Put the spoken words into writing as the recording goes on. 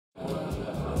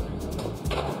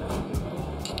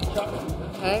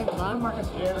Okay, hold on.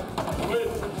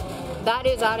 That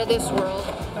is out of this world.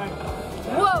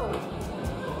 Whoa!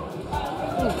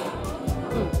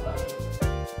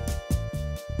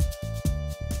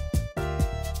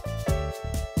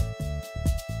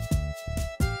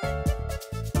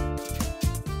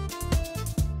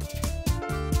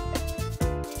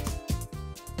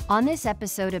 On this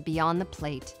episode of Beyond the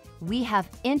Plate, we have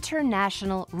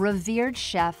international revered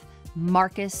chef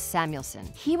Marcus Samuelsson.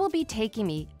 He will be taking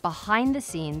me behind the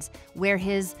scenes where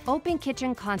his open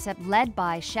kitchen concept led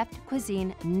by chef de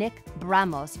cuisine Nick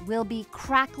Bramos will be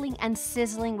crackling and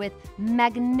sizzling with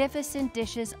magnificent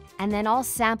dishes and then all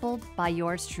sampled by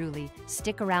yours truly.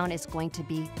 Stick around, it's going to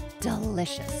be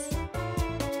delicious.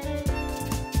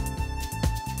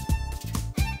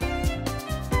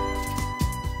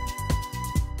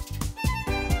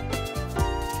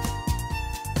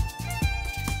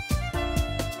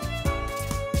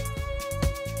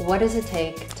 What does it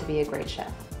take to be a great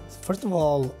chef? First of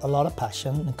all, a lot of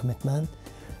passion and commitment.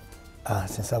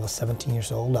 Since I was 17 years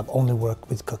old, I've only worked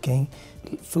with cooking.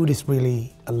 Food is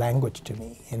really a language to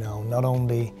me, you know. Not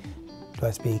only do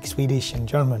I speak Swedish and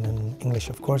German and English,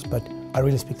 of course, but I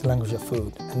really speak the language of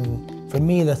food. And for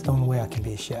me, that's the only way I can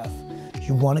be a chef.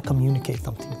 You want to communicate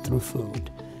something through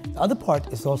food. The other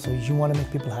part is also you want to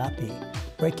make people happy.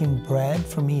 Breaking bread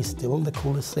for me is still the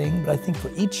coolest thing, but I think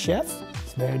for each chef,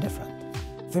 it's very different.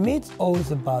 For me, it's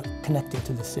always about connecting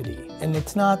to the city. And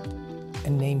it's not a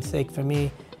namesake for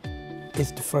me.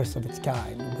 It's the first of its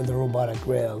kind, with the robotic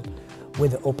grill,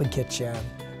 with the open kitchen,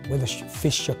 with the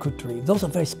fish charcuterie. Those are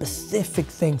very specific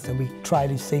things that we try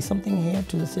to say something here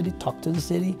to the city, talk to the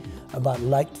city about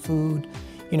light food.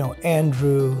 You know,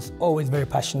 Andrew's always very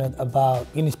passionate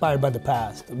about being inspired by the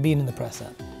past, being in the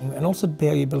present. And also be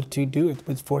able to do it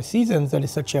with Four Seasons, that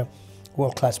is such a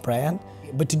world-class brand.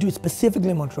 But to do it specifically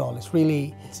in Montreal,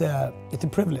 it's a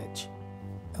privilege.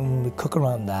 And when we cook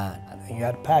around that, and you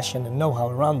have passion and know-how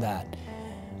around that,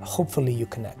 hopefully you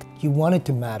connect. You want it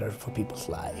to matter for people's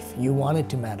life. You want it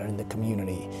to matter in the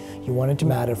community. You want it to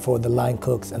matter for the line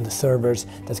cooks and the servers.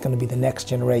 That's going to be the next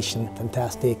generation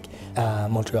fantastic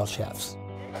Montreal chefs.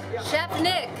 Chef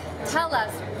Nick, tell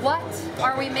us, what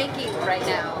are we making right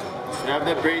now? We have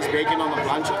the braised bacon on the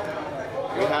plancha.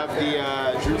 We have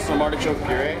the Jerusalem artichoke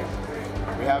puree.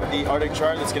 We have the Arctic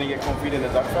chard that's going to get confit in the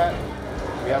duck fat.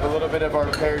 We have a little bit of our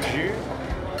pear jus,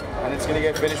 and it's going to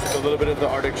get finished with a little bit of the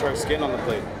Arctic chard skin on the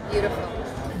plate. Beautiful.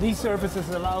 These surfaces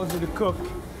allows you to cook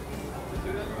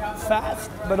fast,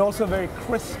 but also very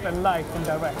crisp and light and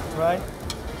direct, right?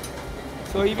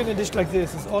 So even a dish like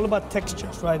this is all about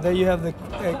textures, right? There you have the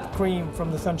cream from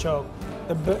the sunchoke.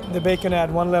 The bacon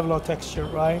adds one level of texture,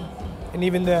 right? And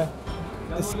even the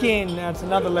skin adds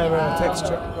another level of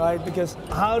texture, right? Because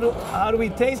how do we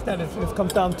taste that? It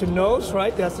comes down to nose,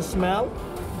 right? There's the smell,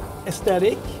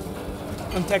 aesthetic,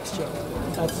 and texture.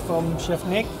 That's from Chef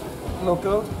Nick,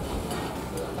 local.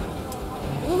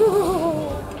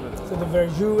 So the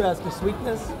verjus has the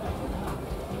sweetness.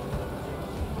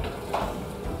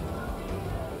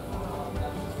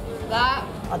 That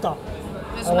Attends,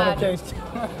 is I want to magic. taste.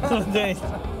 I want to taste.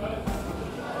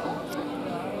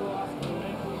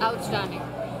 Outstanding.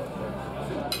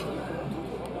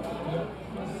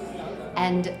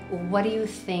 And what do you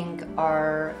think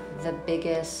are the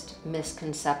biggest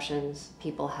misconceptions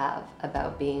people have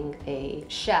about being a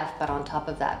chef, but on top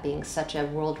of that, being such a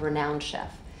world-renowned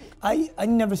chef? I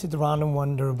never sit around and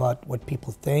wonder about what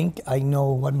people think. I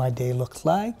know what my day looks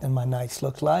like and my nights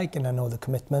look like, and I know the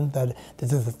commitment, that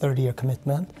this is a 30-year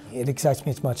commitment. It excites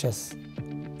me as much as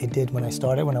it did when I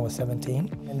started, when I was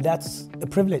 17. And that's a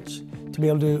privilege, to be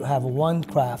able to have one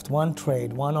craft, one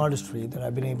trade, one artistry that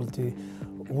I've been able to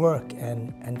work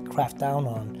and craft down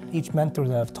on. Each mentor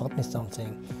that have taught me something,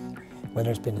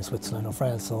 whether it's been in Switzerland or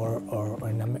France or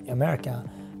in America,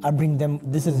 I bring them,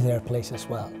 this is their place as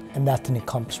well. And that's an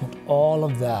accomplishment. All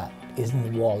of that is in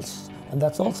the walls. And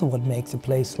that's also what makes a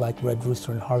place like Red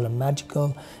Rooster in Harlem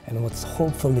magical, and what's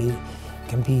hopefully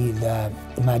can be the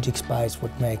magic spice,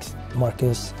 what makes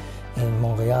Marcus in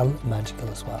Montreal magical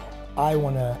as well. I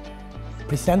want to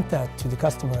present that to the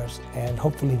customers, and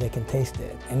hopefully they can taste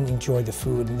it and enjoy the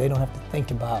food, and they don't have to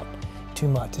think about too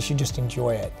much. They should just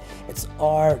enjoy it. It's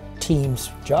our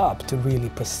team's job to really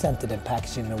present it and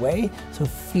package it in a way so it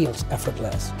feels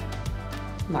effortless.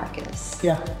 Marcus.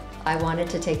 Yeah. I wanted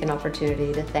to take an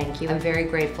opportunity to thank you. I'm very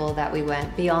grateful that we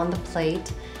went beyond the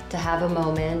plate to have a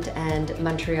moment, and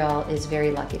Montreal is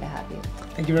very lucky to have you.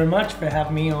 Thank you very much for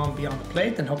having me on Beyond the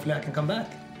Plate, and hopefully I can come back.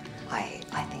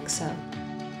 I think so.